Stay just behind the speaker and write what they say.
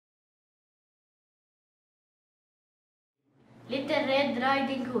Little Red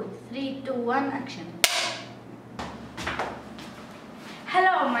Riding Hood. 3, 2, 1, action.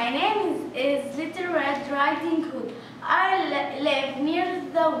 Hello, my name is Little Red Riding Hood. I live near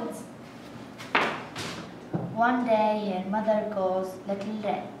the woods. One day, her mother calls Little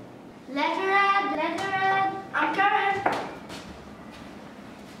Red. Little Red, I'm coming.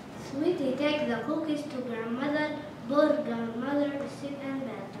 Sweetie, take the cookies to grandmother. Poor grandmother is sick and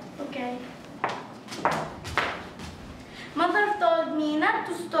bad. Okay. Mother told me not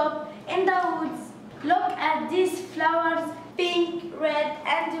to stop in the woods. Look at these flowers, pink, red,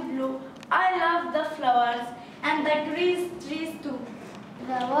 and blue. I love the flowers and the green trees too.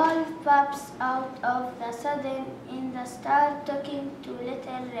 The wolf pops out of the sudden in the star talking to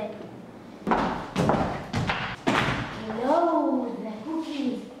Little Red. Hello, the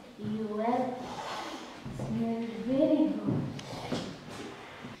cookies. You will smell very good.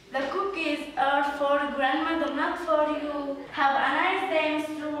 The cookies are for grandmother, not for you. Have a nice day,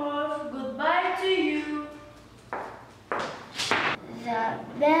 Mr. Wolf. Goodbye to you. The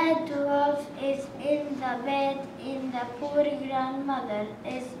bad wolf is in the bed, and the poor grandmother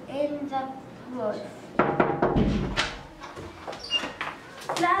is in the wolf.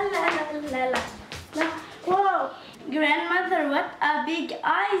 La la la la la la. Whoa, grandmother, what a big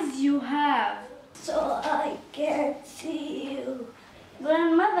eyes you have. So I can't see you.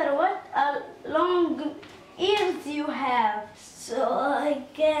 Grandmother, what a long ears you have. So I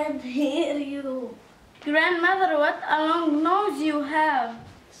can't hear you. Grandmother, what a long nose you have.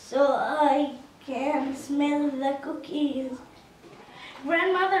 So I can smell the cookies.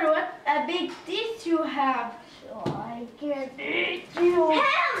 Grandmother, what a big teeth you have. So I can't eat you.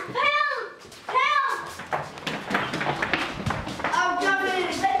 Help! Help! Help! I'm coming.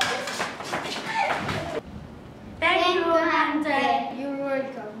 Thank you, Hunter. You're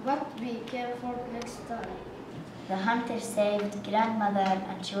welcome, but be careful next time. The hunter saved grandmother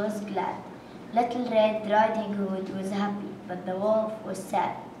and she was glad. Little Red Riding Hood was happy, but the wolf was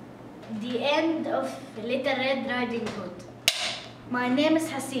sad. The end of Little Red Riding Hood. My name is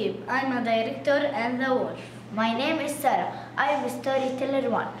Hasib. I'm a director and the wolf. My name is Sarah. I am storyteller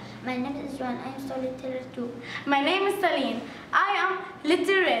 1. My name is Joan. I am storyteller 2. My name is Saline. I am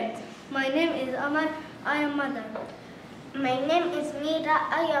Little Red. My name is Amar. I am mother. My name is Mira.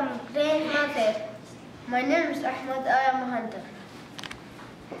 I am grandmother. My name is Ahmed. I am a hunter.